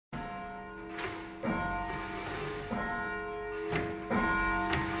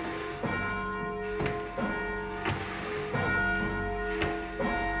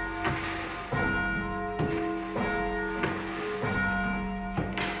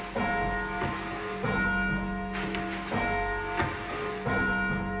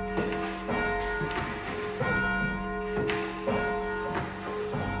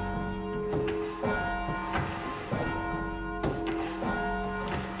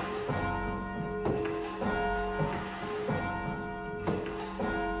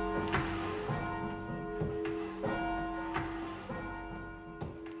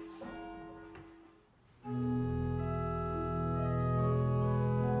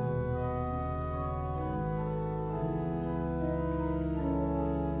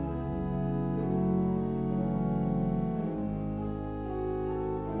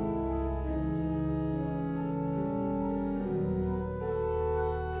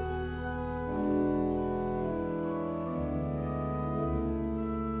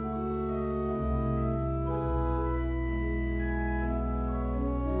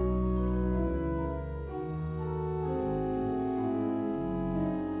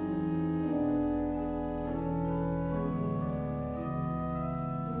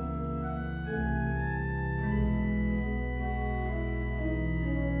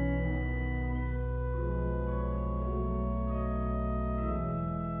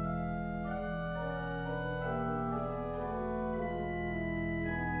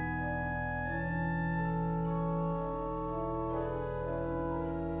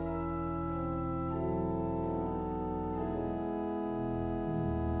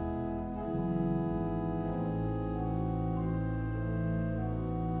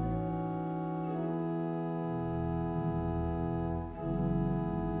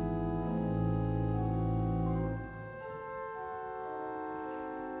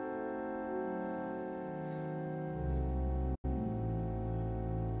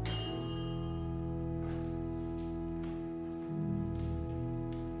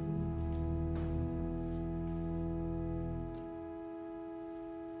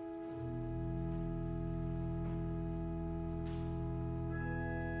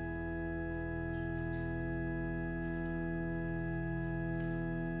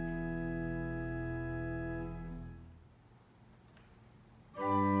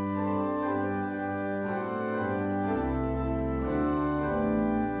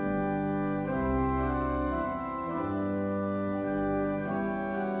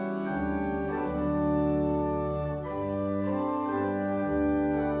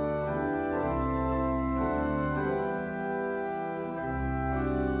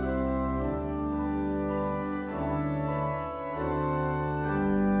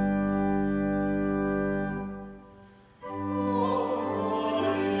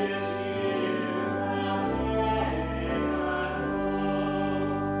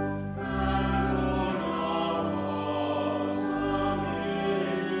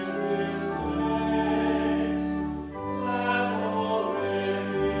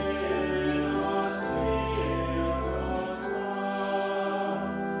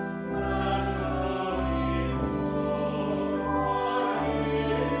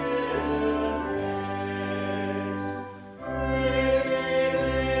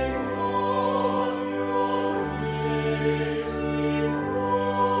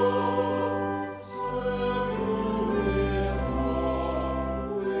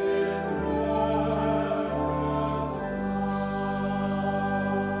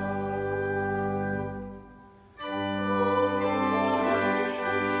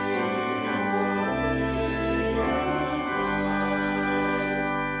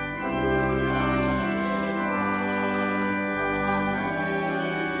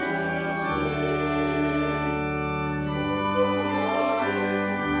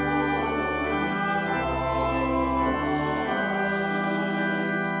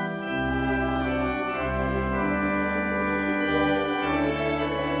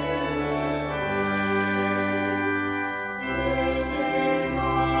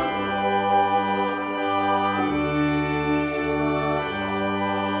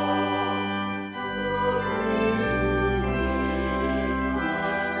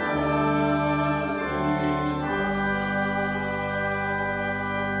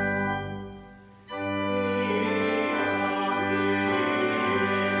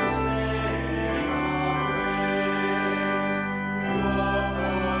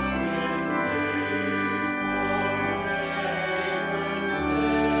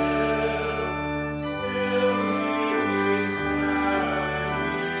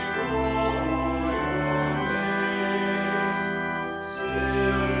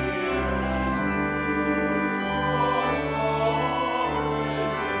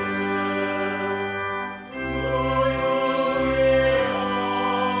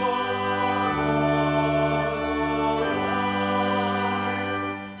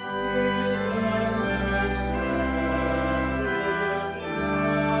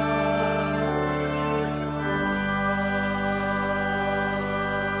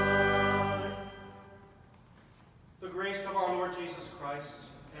Christ,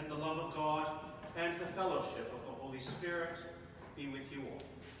 and the love of God, and the fellowship of the Holy Spirit be with you all.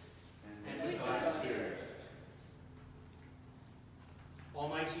 And with thy spirit.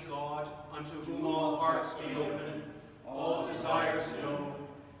 Almighty God, unto whom all hearts be open, all desires known,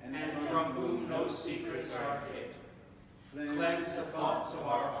 and from whom no secrets are hid, cleanse the thoughts of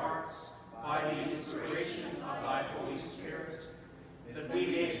our hearts by the inspiration of thy Holy Spirit, that we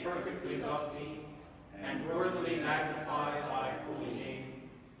may perfectly love thee and worthily magnify thy holy name,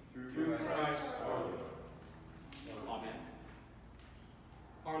 through Christ our Lord. Amen.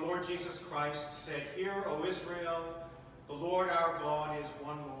 Our Lord Jesus Christ said, Hear, O Israel, the Lord our God is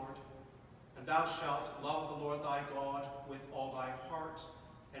one Lord, and thou shalt love the Lord thy God with all thy heart,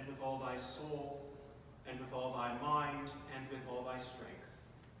 and with all thy soul, and with all thy mind, and with all thy strength.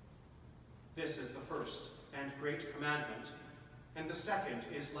 This is the first and great commandment, and the second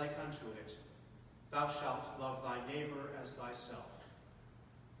is like unto it. Thou shalt love thy neighbor as thyself.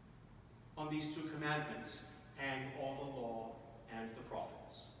 On these two commandments hang all the law and the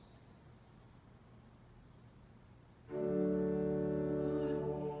prophets.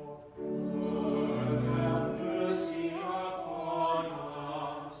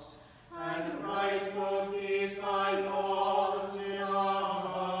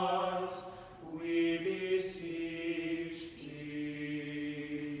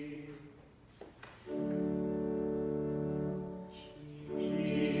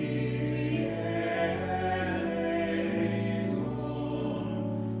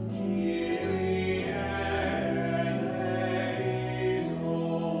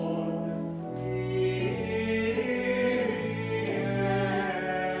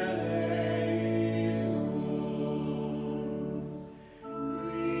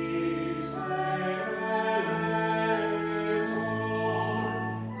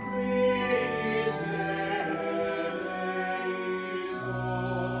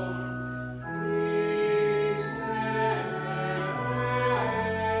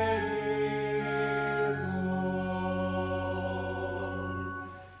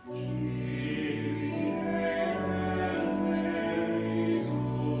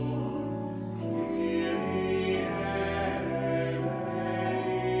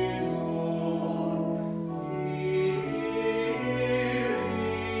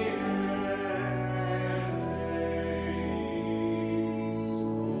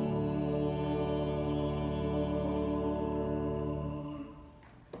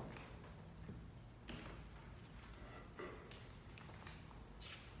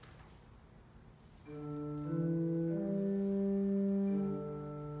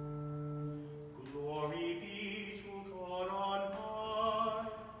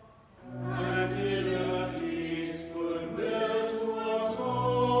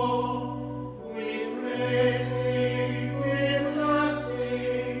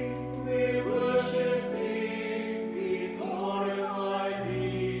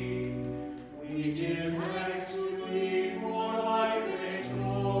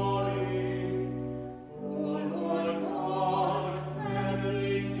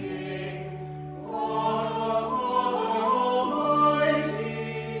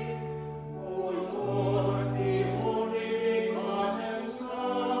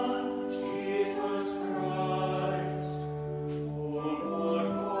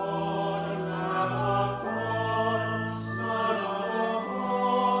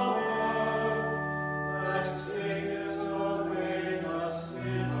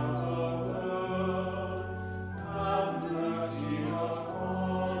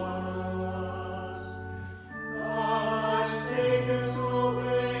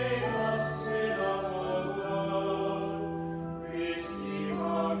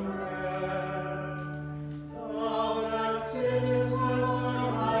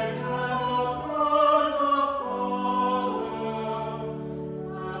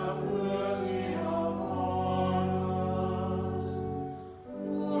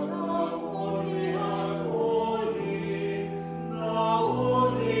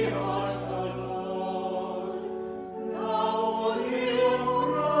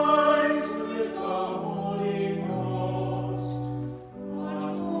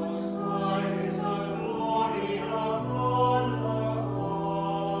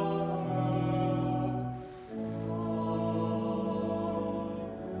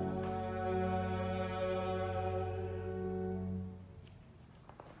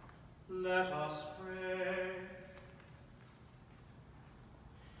 Let us pray.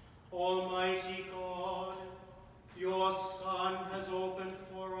 Almighty God, your Son has opened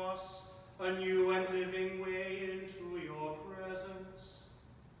for us a new and living way into your presence.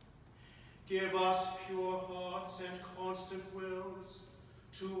 Give us pure hearts and constant wills,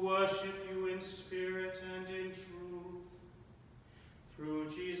 to worship you in spirit and in truth. Through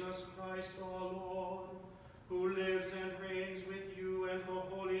Jesus Christ our Lord, who lives and reigns with you and the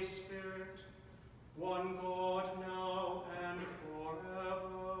Holy Spirit, one God, now and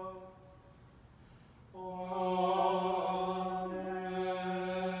forever. Amen.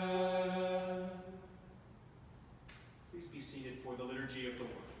 Please be seated for the liturgy of the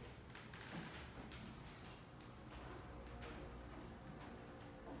word.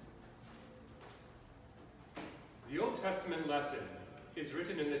 The Old Testament lesson is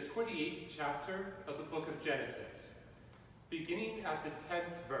written in the 28th chapter of the book of Genesis, beginning at the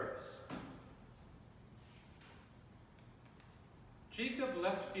 10th verse. Jacob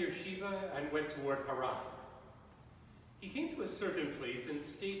left Beersheba and went toward Haran. He came to a certain place and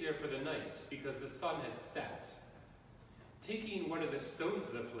stayed there for the night because the sun had set. Taking one of the stones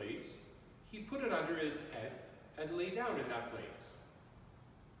of the place, he put it under his head and lay down in that place.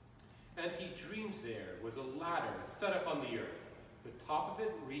 And he dreamed there was a ladder set up on the earth, the top of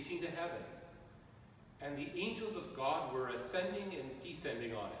it reaching to heaven. And the angels of God were ascending and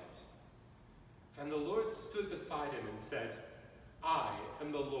descending on it. And the Lord stood beside him and said, I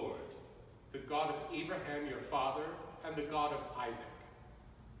am the Lord, the God of Abraham your father, and the God of Isaac.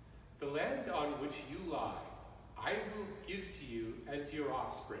 The land on which you lie, I will give to you and to your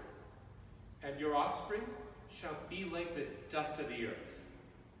offspring, and your offspring shall be like the dust of the earth.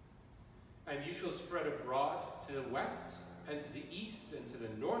 And you shall spread abroad to the west, and to the east, and to the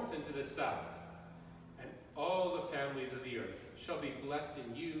north, and to the south. And all the families of the earth shall be blessed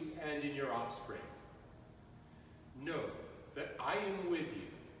in you and in your offspring. Know that I am with you,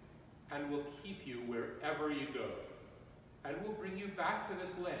 and will keep you wherever you go, and will bring you back to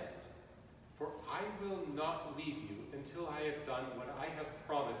this land. For I will not leave you until I have done what I have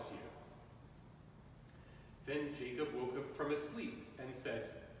promised you. Then Jacob woke up from his sleep and said,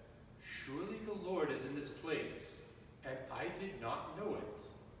 Surely the Lord is in this place, and I did not know it.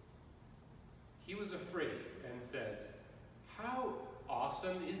 He was afraid and said, How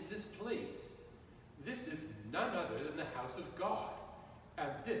awesome is this place! This is none other than the house of God, and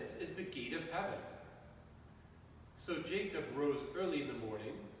this is the gate of heaven. So Jacob rose early in the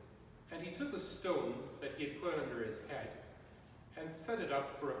morning, and he took a stone that he had put under his head, and set it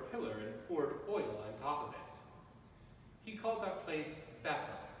up for a pillar and poured oil on top of it. He called that place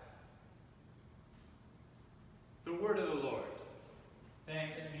Bethel. The word of the Lord.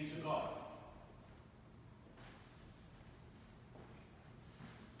 Thanks be to God.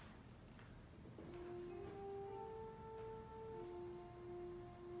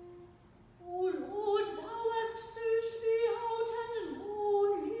 O Lord, thou hast searched me out and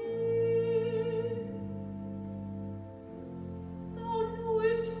known me. Thou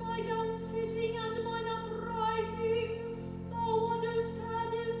knowest my down-sitting and mine uprising. Thou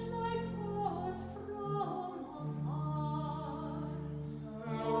understandest my thoughts from afar.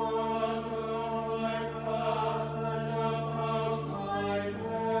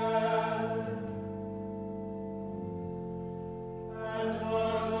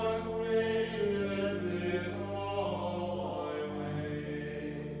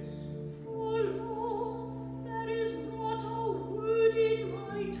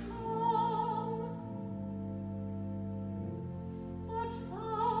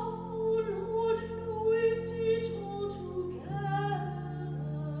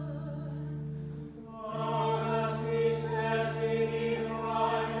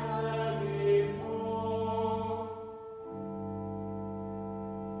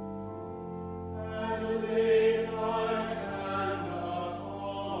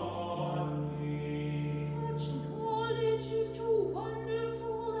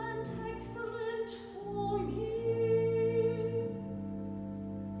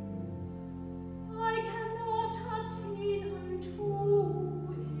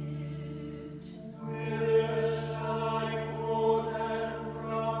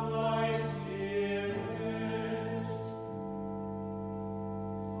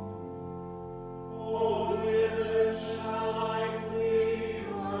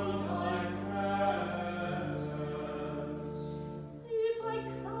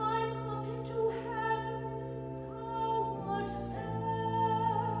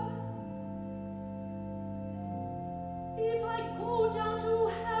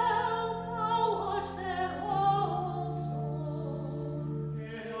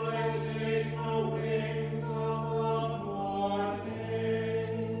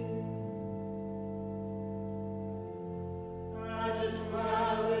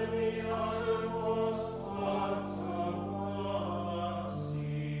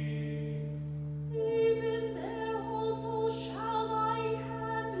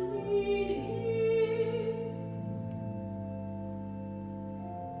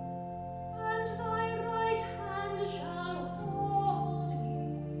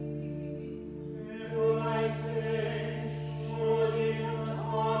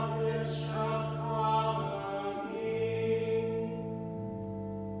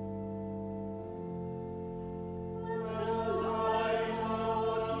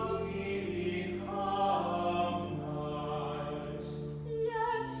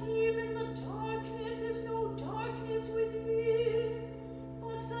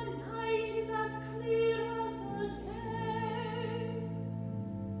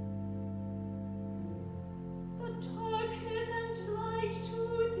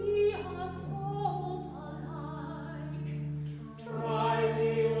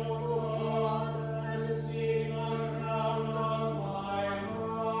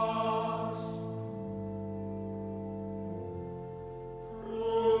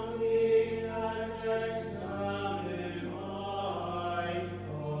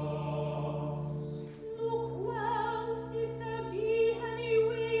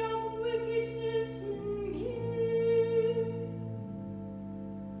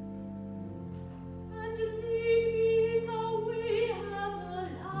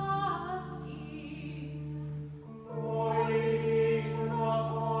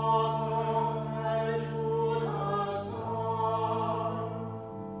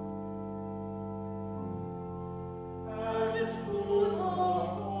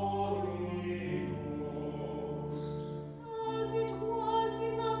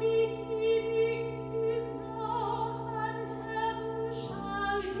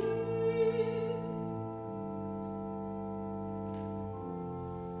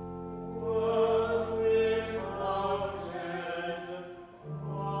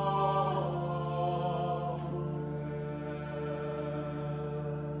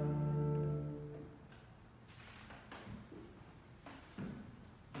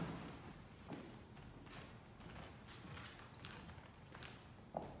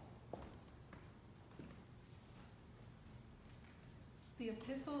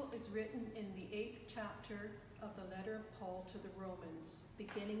 epistle is written in the 8th chapter of the letter of Paul to the Romans,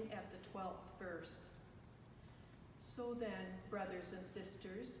 beginning at the 12th verse. So then, brothers and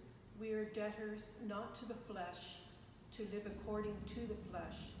sisters, we are debtors not to the flesh, to live according to the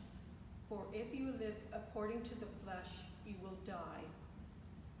flesh. For if you live according to the flesh, you will die.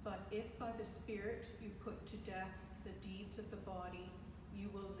 But if by the Spirit you put to death the deeds of the body, you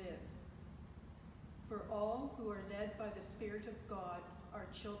will live. For all who are led by the Spirit of God are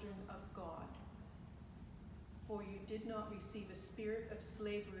children of God. For you did not receive a spirit of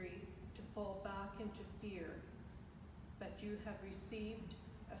slavery to fall back into fear, but you have received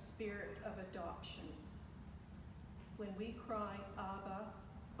a spirit of adoption. When we cry, Abba,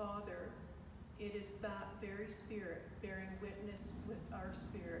 Father, it is that very Spirit bearing witness with our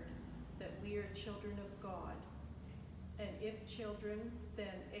spirit that we are children of God. And if children,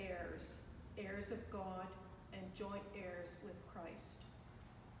 then heirs, heirs of God, and joint heirs with Christ.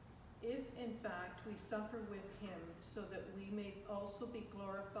 If, in fact, we suffer with him, so that we may also be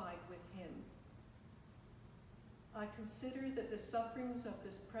glorified with him. I consider that the sufferings of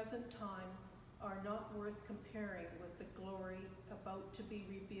this present time are not worth comparing with the glory about to be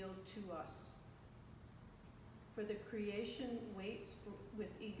revealed to us. For the creation waits with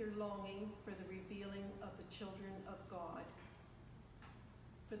eager longing for the revealing of the children of God.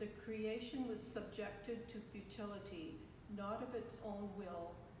 For the creation was subjected to futility, not of its own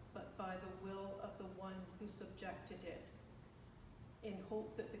will, but by the will of the one who subjected it, in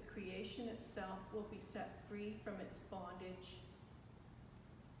hope that the creation itself will be set free from its bondage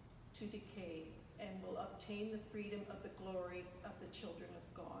to decay, and will obtain the freedom of the glory of the children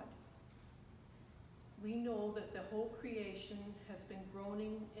of God. We know that the whole creation has been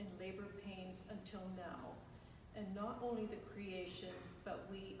groaning in labor pains until now, and not only the creation, but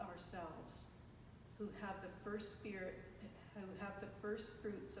we ourselves, who have the first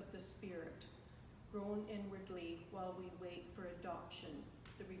fruits of the Spirit, groan inwardly while we wait for adoption,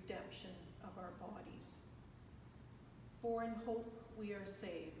 the redemption of our bodies. For in hope we are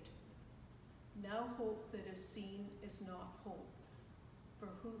saved. Now hope that is seen is not hope, for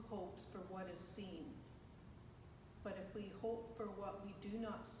who hopes for what is seen? But if we hope for what we do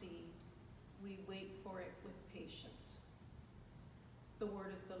not see, we wait for it with patience. The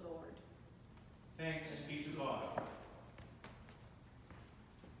word of the Lord. Thanks be to God.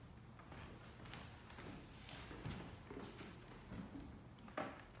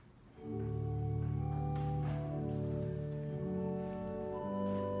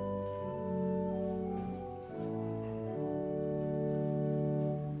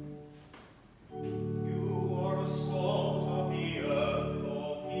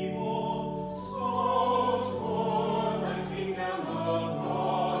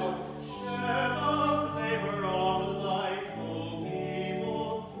 Share the flavor of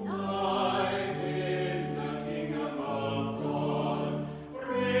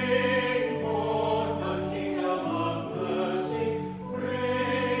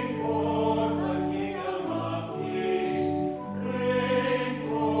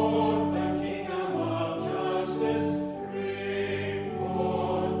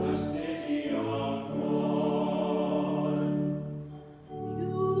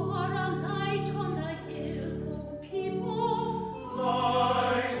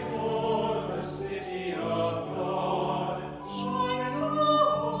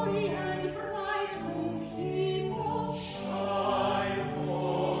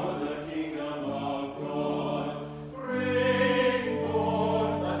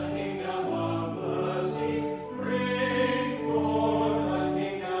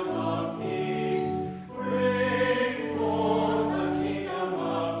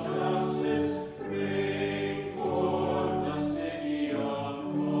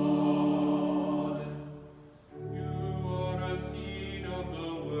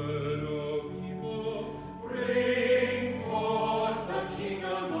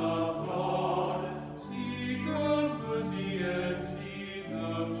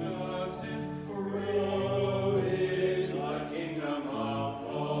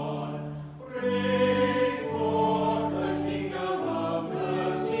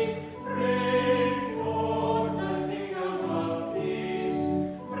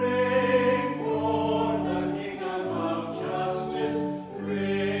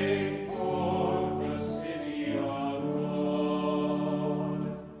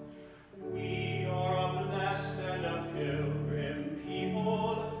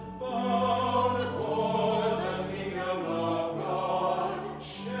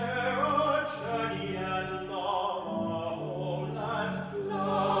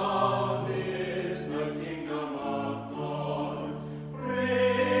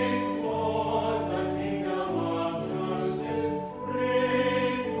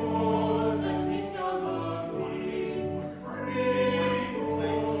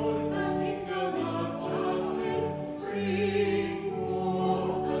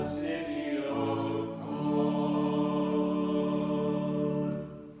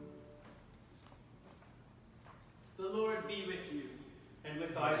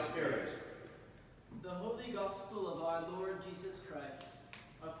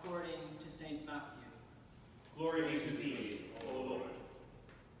St. Matthew. Glory be to thee, O Lord.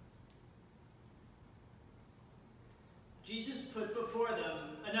 Jesus put before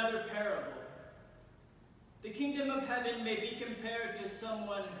them another parable. The kingdom of heaven may be compared to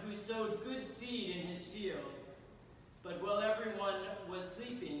someone who sowed good seed in his field. But while everyone was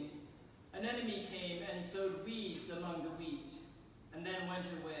sleeping, an enemy came and sowed weeds among the wheat, and then went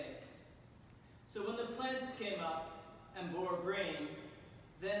away. So when the plants came up and bore grain,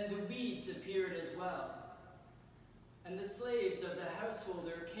 then the weeds appeared as well. And the slaves of the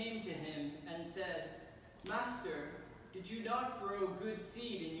householder came to him and said, Master, did you not grow good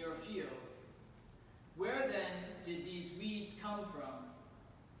seed in your field? Where then did these weeds come from?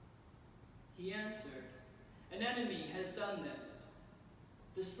 He answered, An enemy has done this.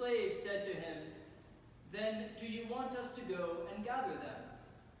 The slaves said to him, Then do you want us to go and gather them?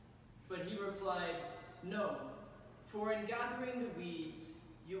 But he replied, No, for in gathering the weeds,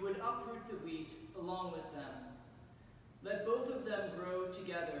 you would uproot the wheat along with them. Let both of them grow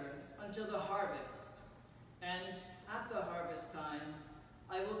together until the harvest. And at the harvest time,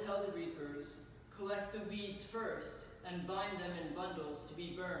 I will tell the reapers, Collect the weeds first and bind them in bundles to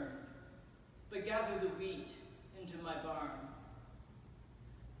be burned, but gather the wheat into my barn.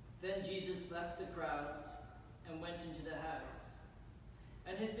 Then Jesus left the crowds and went into the house.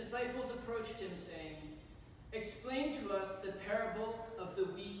 And his disciples approached him, saying, Explain to us the parable of the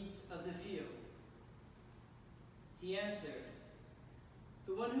weeds of the field. He answered,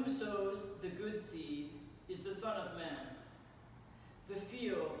 The one who sows the good seed is the Son of Man. The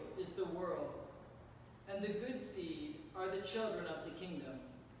field is the world, and the good seed are the children of the kingdom.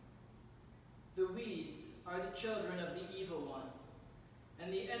 The weeds are the children of the evil one,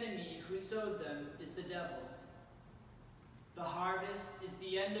 and the enemy who sowed them is the devil. The harvest is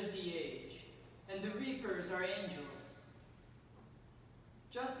the end of the age, and the reapers are angels.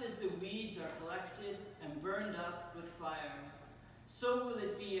 Just as the weeds are collected and burned up with fire, so will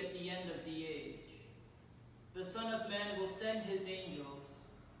it be at the end of the age. The Son of Man will send his angels,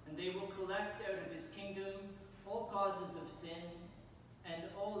 and they will collect out of his kingdom all causes of sin and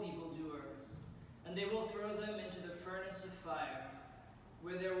all evildoers, and they will throw them into the furnace of fire,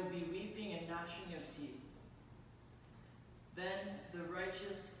 where there will be weeping and gnashing of teeth. Then the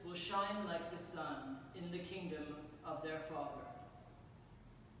righteous will shine like the sun in the kingdom of their Father.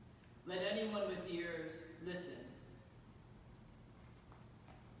 Let anyone with ears listen.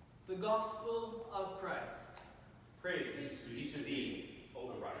 The Gospel of Christ. Praise be to thee, O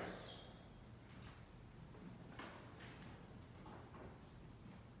Christ.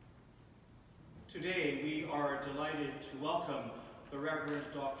 Today we are delighted to welcome the Reverend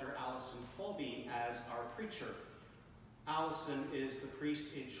Dr. Alison Falby as our preacher. Alison is the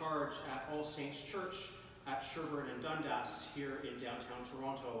priest in charge at All Saints Church at Sherbourne and Dundas here in downtown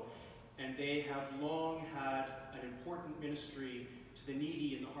Toronto, and they have long had an important ministry to the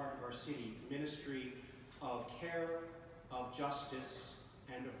needy in the heart of our city, ministry of care, of justice,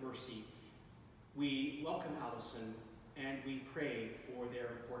 and of mercy. We welcome Alison and we pray for their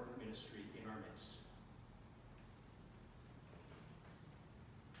important ministry in our midst.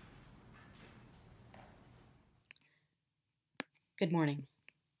 Good morning.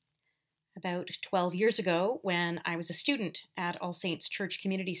 About 12 years ago, when I was a student at All Saints Church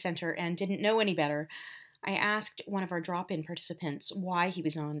Community Center and didn't know any better, I asked one of our drop-in participants why he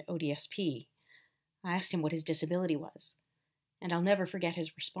was on ODSP. I asked him what his disability was, and I'll never forget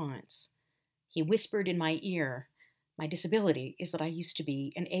his response. He whispered in my ear, "My disability is that I used to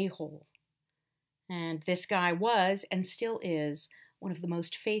be an a-hole." And this guy was, and still is, one of the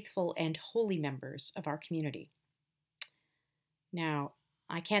most faithful and holy members of our community. Now,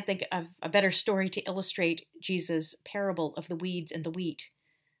 I can't think of a better story to illustrate Jesus' parable of the weeds and the wheat.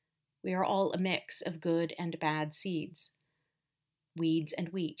 We are all a mix of good and bad seeds, weeds and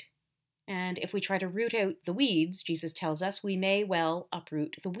wheat. And if we try to root out the weeds, Jesus tells us, we may well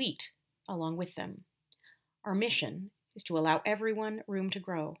uproot the wheat along with them. Our mission is to allow everyone room to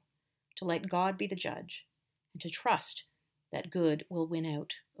grow, to let God be the judge, and to trust that good will win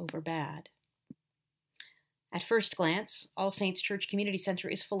out over bad. At first glance, All Saints Church Community Center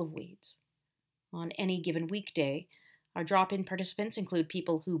is full of weeds. On any given weekday, our drop-in participants include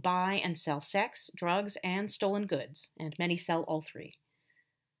people who buy and sell sex, drugs, and stolen goods, and many sell all three.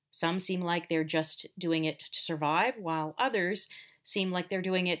 Some seem like they're just doing it to survive, while others seem like they're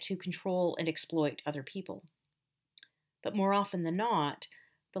doing it to control and exploit other people. But more often than not,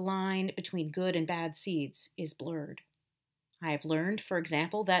 the line between good and bad seeds is blurred. I have learned, for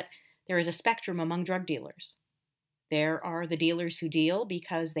example, that there is a spectrum among drug dealers. There are the dealers who deal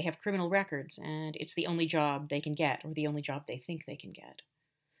because they have criminal records and it's the only job they can get or the only job they think they can get.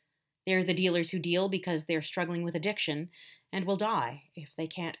 They're the dealers who deal because they're struggling with addiction and will die if they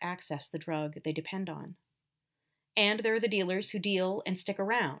can't access the drug they depend on. And there are the dealers who deal and stick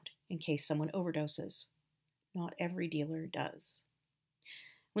around in case someone overdoses. Not every dealer does.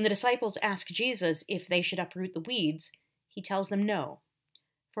 When the disciples ask Jesus if they should uproot the weeds, he tells them no,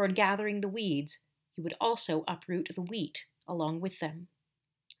 for in gathering the weeds, you would also uproot the wheat along with them.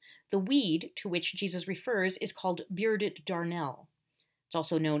 The weed to which Jesus refers is called bearded darnel. It's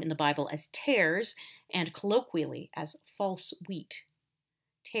also known in the Bible as tares and colloquially as false wheat.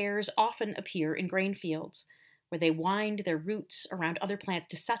 Tares often appear in grain fields, where they wind their roots around other plants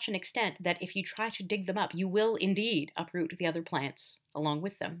to such an extent that if you try to dig them up, you will indeed uproot the other plants along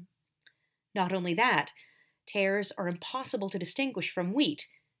with them. Not only that, tares are impossible to distinguish from wheat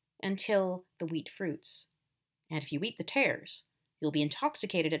until the wheat fruits. And if you eat the tares, you'll be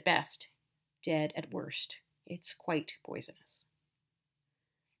intoxicated at best, dead at worst. It's quite poisonous.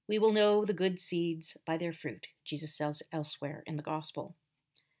 We will know the good seeds by their fruit, Jesus says elsewhere in the Gospel.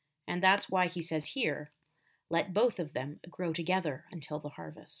 And that's why he says here, let both of them grow together until the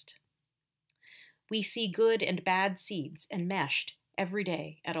harvest. We see good and bad seeds enmeshed every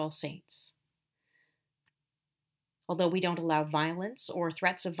day at All Saints. Although we don't allow violence or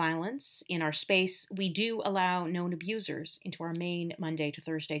threats of violence in our space, we do allow known abusers into our main Monday to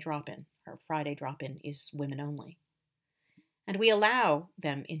Thursday drop-in. Our Friday drop-in is women only. And we allow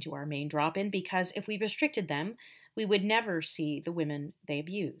them into our main drop-in because if we restricted them, we would never see the women they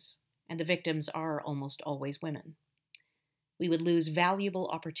abuse. And the victims are almost always women. We would lose valuable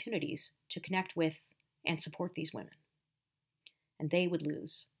opportunities to connect with and support these women. And they would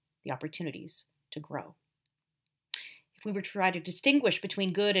lose the opportunities to grow. If we were to try to distinguish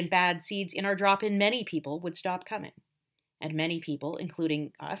between good and bad seeds in our drop-in, many people would stop coming. And many people,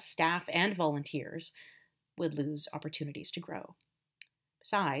 including us, staff and volunteers, would lose opportunities to grow.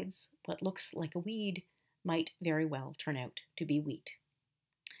 Besides, what looks like a weed might very well turn out to be wheat.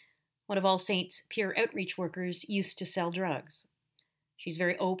 One of All Saints' peer outreach workers used to sell drugs. She's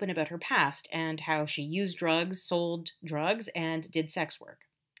very open about her past and how she used drugs, sold drugs, and did sex work.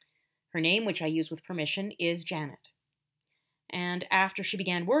 Her name, which I use with permission, is Janet. And after she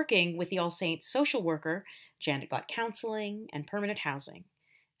began working with the All Saints social worker, Janet got counseling and permanent housing.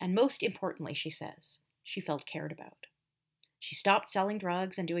 And most importantly, she says, she felt cared about. She stopped selling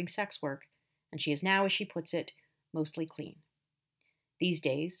drugs and doing sex work, and she is now, as she puts it, mostly clean. These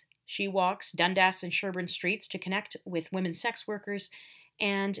days, she walks Dundas and Sherburne streets to connect with women sex workers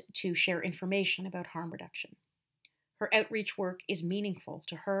and to share information about harm reduction. Her outreach work is meaningful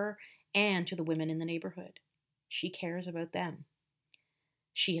to her and to the women in the neighborhood. She cares about them.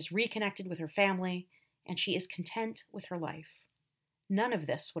 She has reconnected with her family, and she is content with her life. None of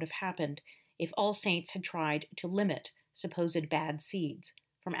this would have happened if All Saints had tried to limit supposed bad seeds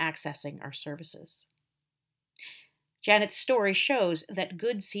from accessing our services. Janet's story shows that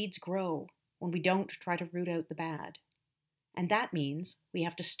good seeds grow when we don't try to root out the bad. And that means we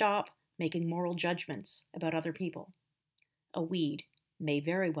have to stop making moral judgments about other people. A weed may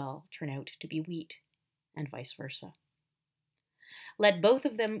very well turn out to be wheat, and vice versa. Let both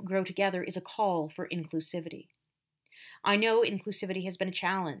of them grow together is a call for inclusivity. I know inclusivity has been a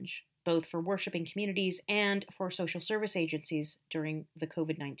challenge, both for worshiping communities and for social service agencies during the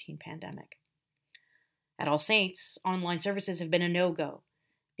COVID-19 pandemic. At All Saints, online services have been a no-go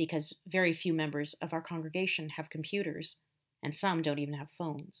because very few members of our congregation have computers, and some don't even have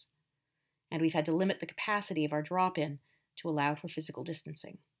phones. And we've had to limit the capacity of our drop-in to allow for physical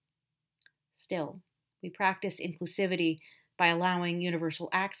distancing. Still, we practice inclusivity by allowing universal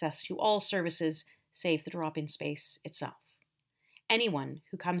access to all services save the drop-in space itself. Anyone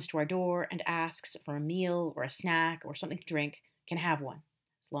who comes to our door and asks for a meal or a snack or something to drink can have one,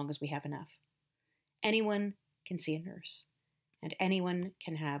 as long as we have enough. Anyone can see a nurse, and anyone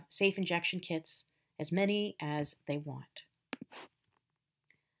can have safe injection kits, as many as they want.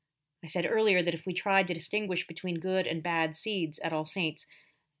 I said earlier that if we tried to distinguish between good and bad seeds at All Saints,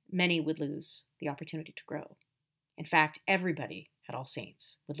 many would lose the opportunity to grow. In fact, everybody at All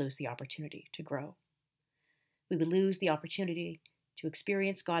Saints would lose the opportunity to grow. We would lose the opportunity to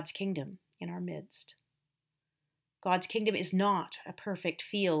experience God's kingdom in our midst. God's kingdom is not a perfect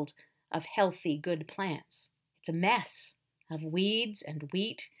field of healthy, good plants. It's a mess of weeds and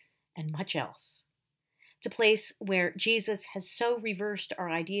wheat and much else. It's a place where Jesus has so reversed our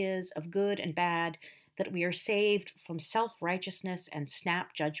ideas of good and bad that we are saved from self-righteousness and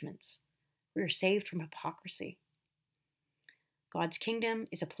snap judgments. We are saved from hypocrisy. God's kingdom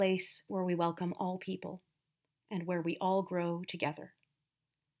is a place where we welcome all people and where we all grow together.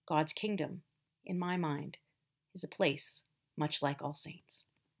 God's kingdom, in my mind, is a place much like All Saints.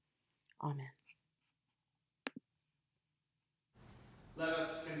 Amen. Let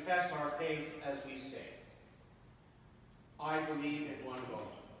us confess our faith as we say. I believe in one God,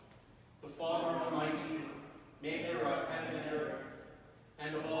 the Father Almighty, maker of heaven and earth,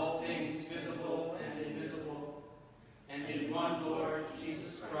 and of all things visible and invisible, and in one Lord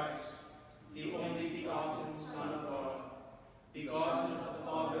Jesus Christ, the only begotten Son of God, begotten of the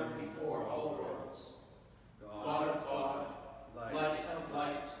Father before all worlds, God of God, light of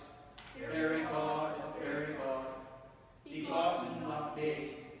light, very God of very God, begotten, not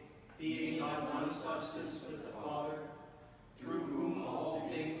made, being of one substance with the Father, through whom all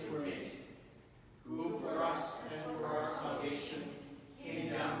things were made, who for us and for our salvation came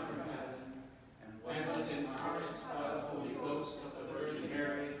down from heaven, and was incarnate by the Holy Ghost of the Virgin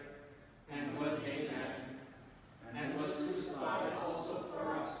Mary, and was made man, and was crucified also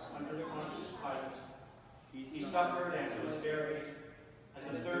for us under Pontius Pilate. He suffered and was buried,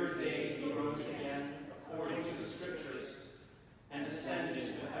 and the third day he rose again, according to the Scriptures, and ascended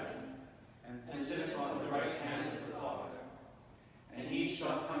into heaven, and sitteth on the right hand of the Father. And he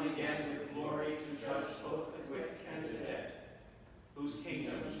shall come again with glory to judge both the quick and the dead, whose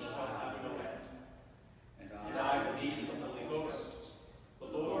kingdom shall have no end. And I believe in the Holy Ghost, the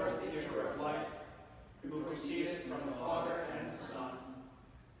Lord, the giver of life, who proceedeth from the Father and the Son,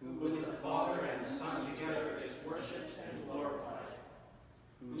 who with the Father and the Son together is worshipped and glorified,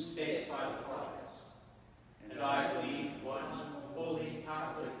 who spake by the prophets. And I believe one holy,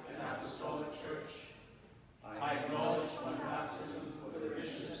 Catholic, and Apostolic Church. I acknowledge one baptism for the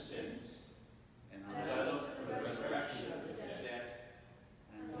remission of sins, and I look for the resurrection of the dead,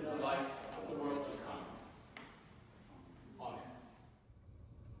 and the life of the world to come.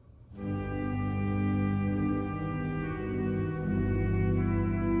 Amen.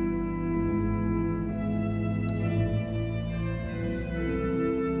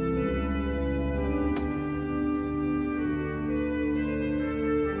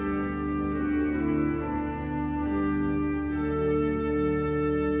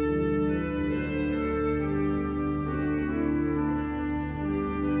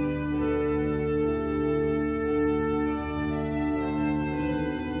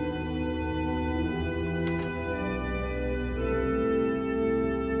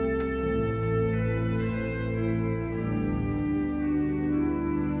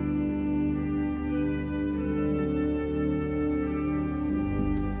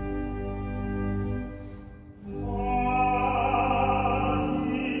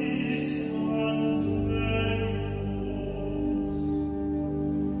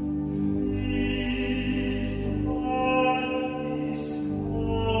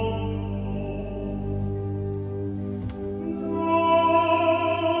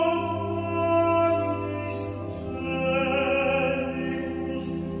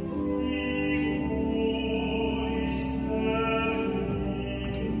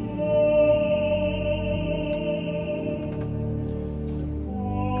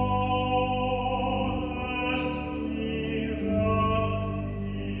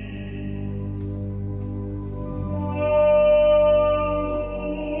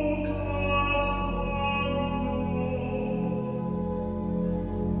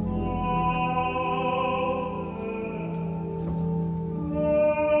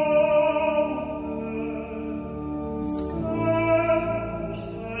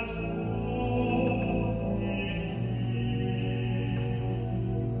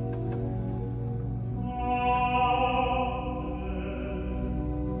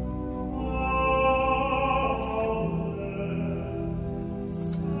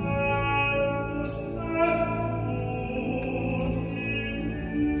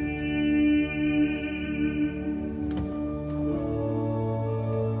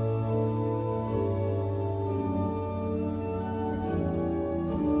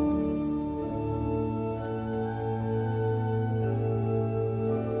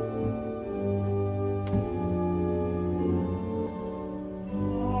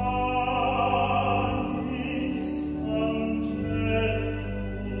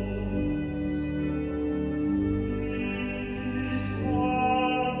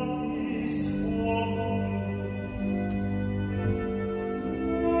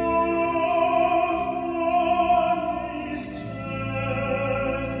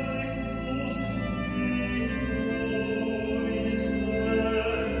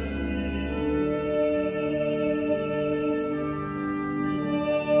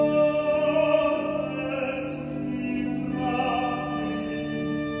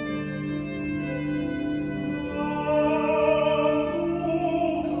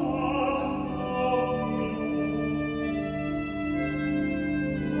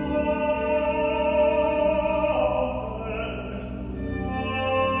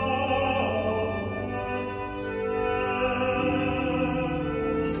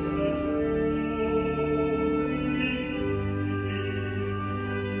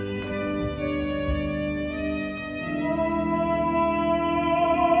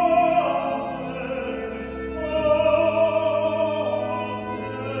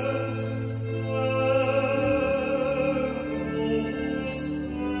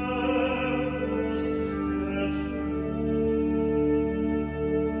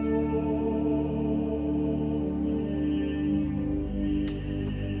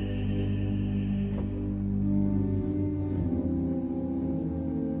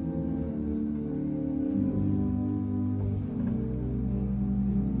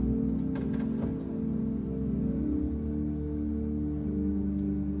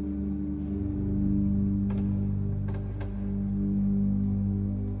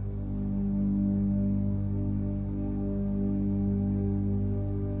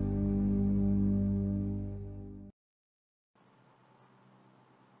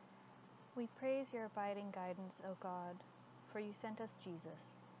 praise your abiding guidance, O God, for you sent us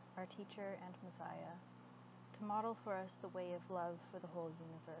Jesus, our teacher and Messiah, to model for us the way of love for the whole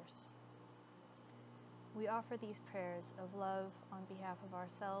universe. We offer these prayers of love on behalf of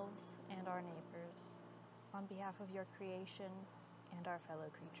ourselves and our neighbors, on behalf of your creation and our fellow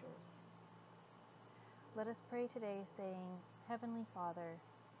creatures. Let us pray today, saying, Heavenly Father,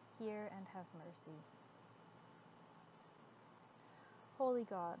 hear and have mercy. Holy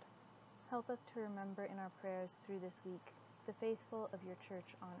God, help us to remember in our prayers through this week the faithful of your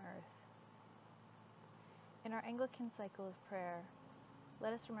Church on earth. In our Anglican cycle of prayer,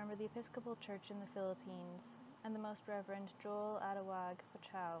 let us remember the Episcopal Church in the Philippines and the Most Reverend Joel Adawag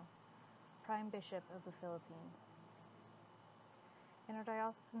Pachao, Prime Bishop of the Philippines. In our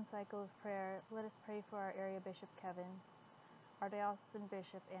diocesan cycle of prayer, let us pray for our area Bishop Kevin, our diocesan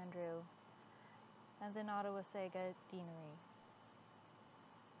Bishop Andrew, and the Nottawasaga Deanery.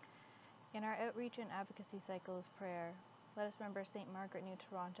 In our outreach and advocacy cycle of prayer, let us remember St. Margaret New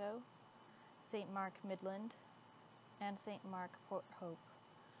Toronto, St. Mark Midland, and St. Mark Port Hope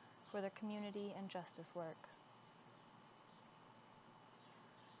for their community and justice work.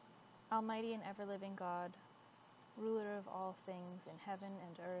 Almighty and ever-living God, ruler of all things in heaven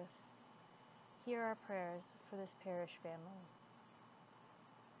and earth, hear our prayers for this parish family.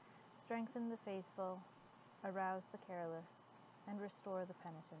 Strengthen the faithful, arouse the careless, and restore the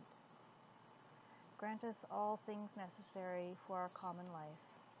penitent. Grant us all things necessary for our common life,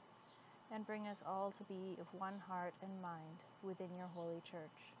 and bring us all to be of one heart and mind within your holy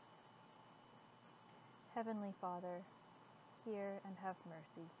Church. Heavenly Father, hear and have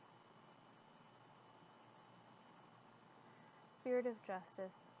mercy. Spirit of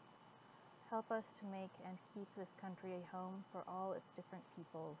justice, help us to make and keep this country a home for all its different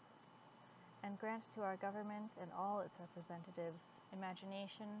peoples, and grant to our government and all its representatives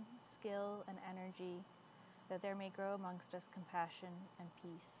imagination, skill, and energy, that there may grow amongst us compassion and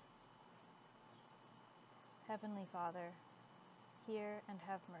peace. Heavenly Father, hear and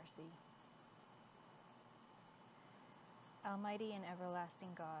have mercy. Almighty and everlasting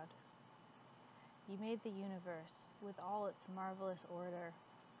God, you made the universe with all its marvelous order,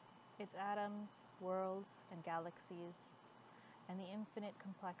 its atoms, worlds, and galaxies, and the infinite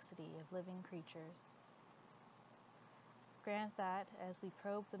complexity of living creatures. Grant that, as we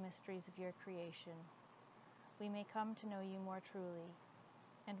probe the mysteries of your creation, we may come to know you more truly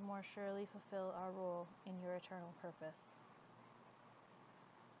and more surely fulfill our role in your eternal purpose.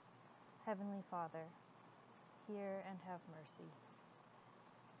 Heavenly Father, hear and have mercy.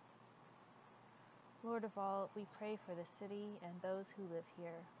 Lord of all, we pray for the city and those who live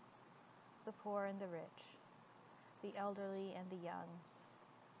here, the poor and the rich, the elderly and the young,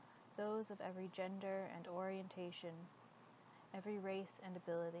 those of every gender and orientation, every race and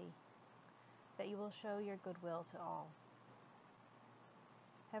ability, that you will show your goodwill to all.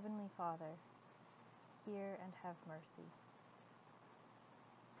 Heavenly Father, hear and have mercy.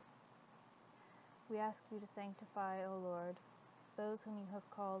 We ask you to sanctify, O Lord, those whom you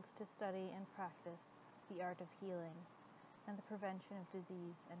have called to study and practice the art of healing and the prevention of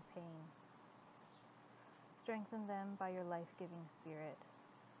disease and pain. Strengthen them by your life-giving Spirit,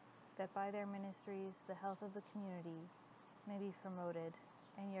 that by their ministries the health of the community may be promoted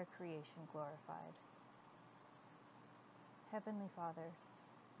and your creation glorified. Heavenly Father,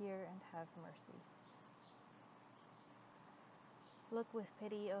 hear and have mercy. Look with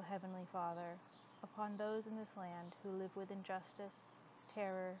pity, O Heavenly Father, upon those in this land who live with injustice,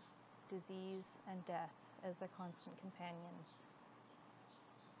 terror, disease, and death as their constant companions.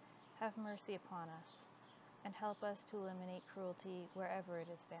 Have mercy upon us, and help us to eliminate cruelty wherever it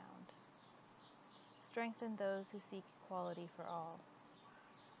is found. Strengthen those who seek equality for all.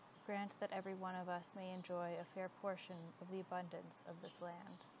 Grant that every one of us may enjoy a fair portion of the abundance of this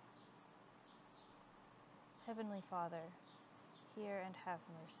land. Heavenly Father, hear and have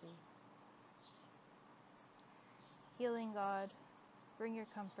mercy. Healing God, bring your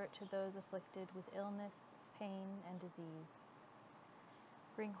comfort to those afflicted with illness, pain, and disease.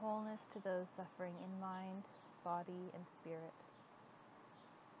 Bring wholeness to those suffering in mind, body, and spirit.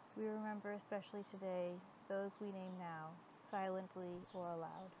 We remember especially today those we name now, silently or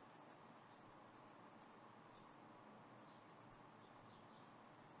aloud.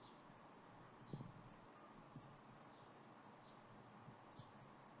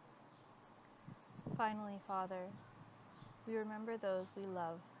 Finally, Father, we remember those we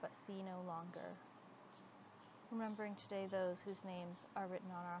love but see no longer, remembering today those whose names are written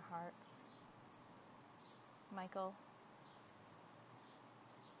on our hearts. Michael,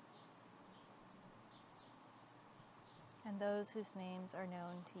 and those whose names are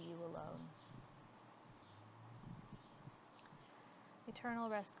known to you alone. Eternal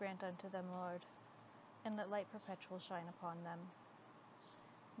rest grant unto them, Lord, and let light perpetual shine upon them.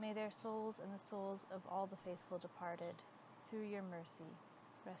 May their souls and the souls of all the faithful departed, through your mercy,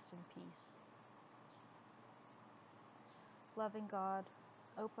 rest in peace. Loving God,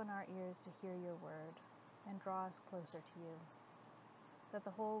 open our ears to hear your word, and draw us closer to you, that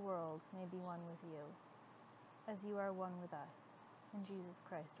the whole world may be one with you, as you are one with us, in Jesus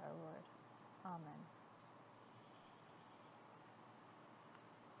Christ our Lord. Amen.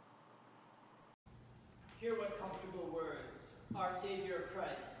 Hear what comfortable words our Savior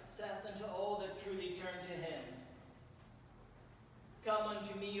Christ saith unto all that truly turn to him. Come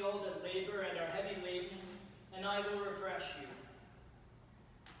unto me, all that labor and are heavy laden, and I will refresh you.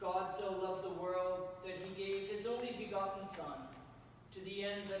 God so loved the world that he gave his only begotten Son, to the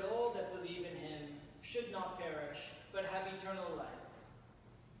end that all that believe in him should not perish, but have eternal life.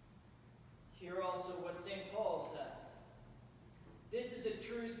 Hear also what St. Paul said. This is a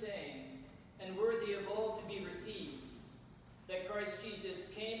true saying, and worthy of all to be received, that Christ Jesus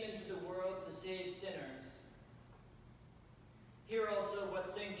came into the world to save sinners. Hear also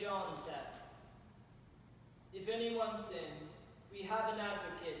what St. John said. If anyone sin, we have an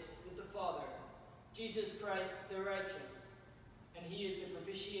advocate with the Father, Jesus Christ the righteous, and he is the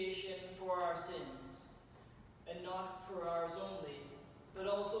propitiation for our sins, and not for ours only, but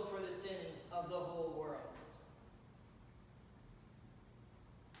also for the sins of the whole world.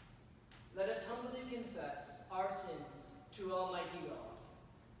 Let us humbly confess our sins to Almighty God.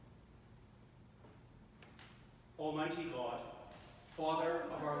 Almighty God, Father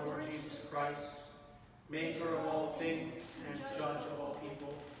of our Lord Jesus Christ, maker of all things and judge of all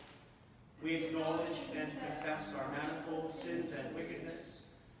people, we acknowledge and confess our manifold sins and wickedness,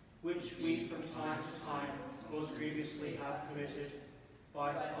 which we from time to time most grievously have committed,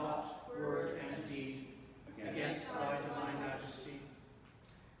 by thought, word, and deed, against thy divine majesty.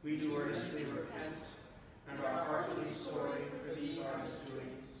 We do earnestly repent, and are heartily sorry for these our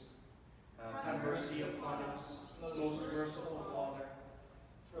misdoings. Have mercy upon us, most merciful Father.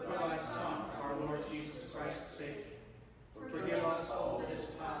 For thy Son, our Lord Jesus Christ's sake, forgive us all that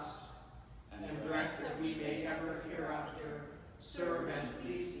is past, and grant that we may ever hereafter serve and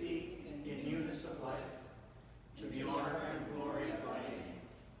please thee in newness of life, to the honor and glory of thy name.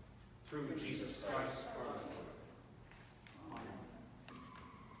 Through Jesus Christ our Lord.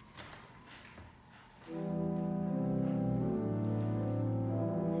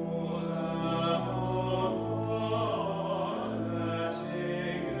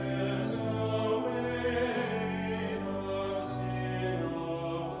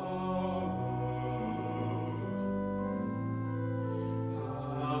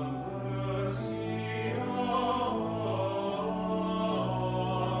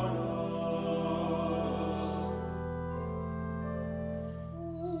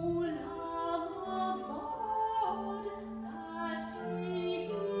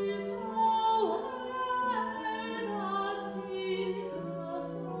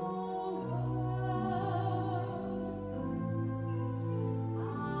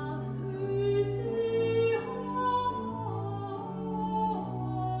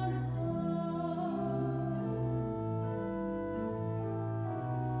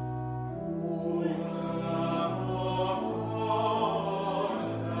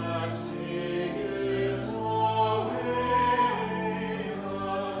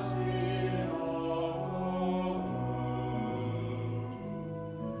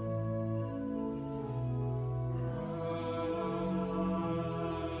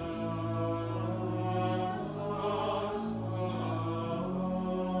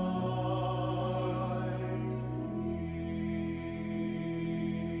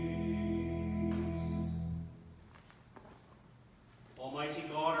 Almighty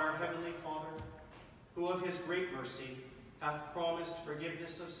God, our heavenly Father, who of his great mercy hath promised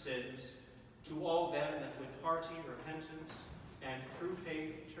forgiveness of sins to all them that with hearty repentance and true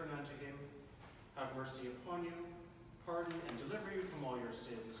faith turn unto him, have mercy upon you, pardon and deliver you from all your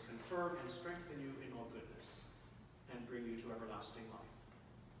sins, confirm and strengthen you in all goodness, and bring you to everlasting life.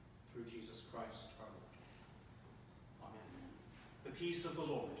 Through Jesus Christ our Lord. Amen. The peace of the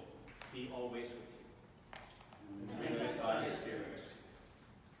Lord be always with you. And with thy spirit.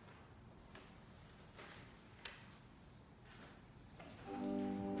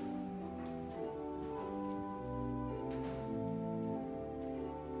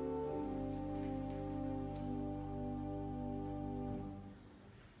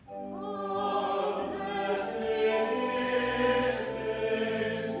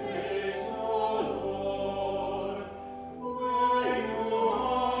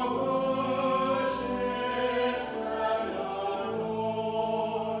 Adore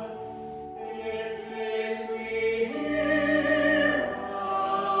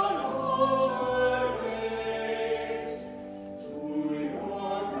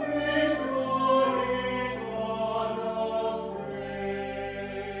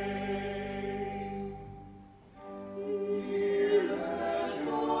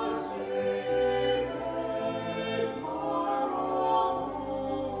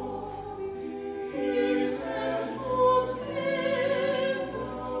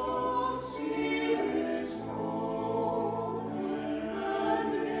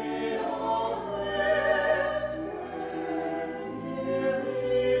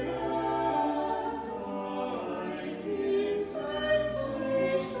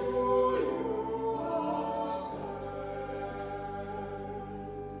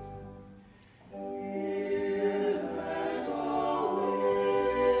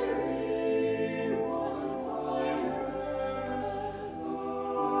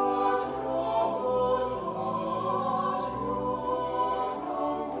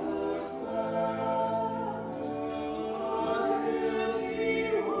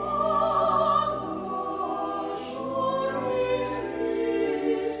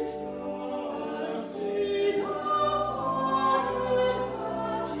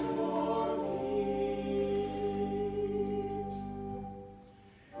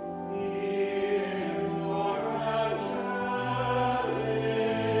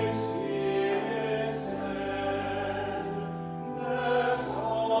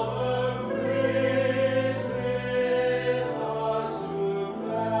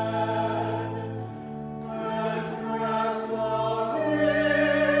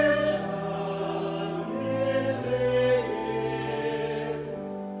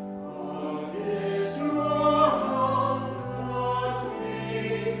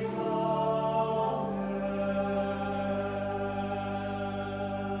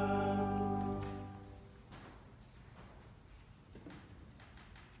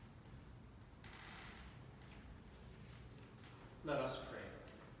Let us pray.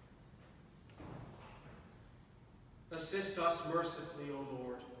 Assist us mercifully, O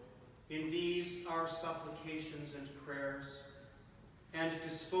Lord, in these our supplications and prayers, and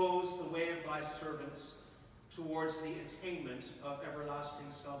dispose the way of thy servants towards the attainment of everlasting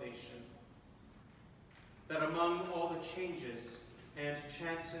salvation, that among all the changes and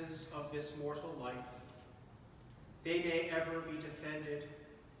chances of this mortal life, they may ever be defended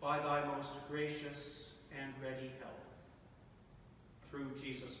by thy most gracious and ready help. Through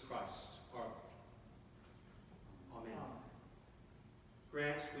Jesus Christ, our Lord. Amen.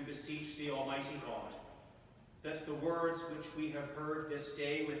 Grant, we beseech thee, Almighty God, that the words which we have heard this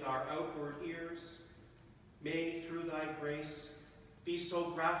day with our outward ears may, through thy grace, be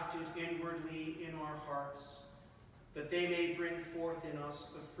so grafted inwardly in our hearts that they may bring forth in us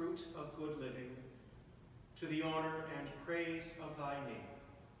the fruit of good living, to the honor and praise of thy name,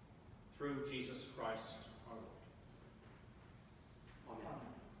 through Jesus Christ our Lord. Amen.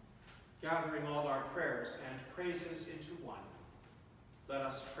 Gathering all our prayers and praises into one, let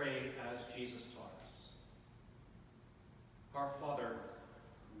us pray as Jesus taught us. Our Father,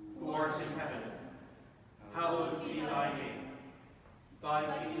 who art in heaven, hallowed be thy name. Thy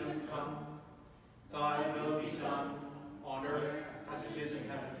kingdom come, thy will be done, on earth as it is in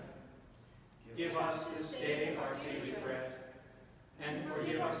heaven. Give us this day our daily bread, and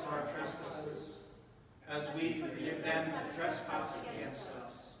forgive us our trespasses, as we forgive them that trespass against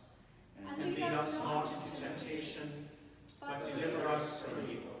us. And lead us not into temptation, but deliver us from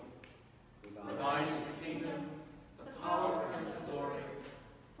evil. For thine is the kingdom, the power, and the glory,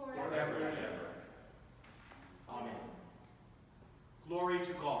 forever and ever. Amen. Glory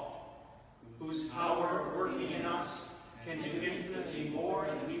to God, whose power working in us can do infinitely more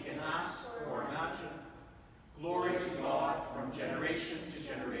than we can ask or imagine. Glory to God from generation to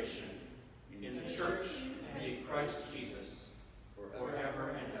generation, in the Church and in Christ Jesus, forever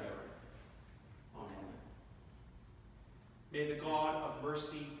and ever. Amen. May the God of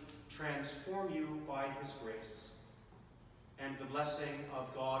mercy transform you by his grace, and the blessing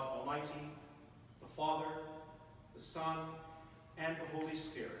of God Almighty, the Father, the Son, and the Holy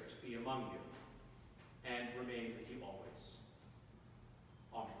Spirit be among you, and remain with you always.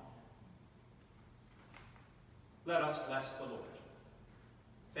 Amen. Let us bless the Lord.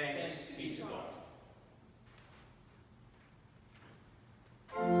 Thanks be to God.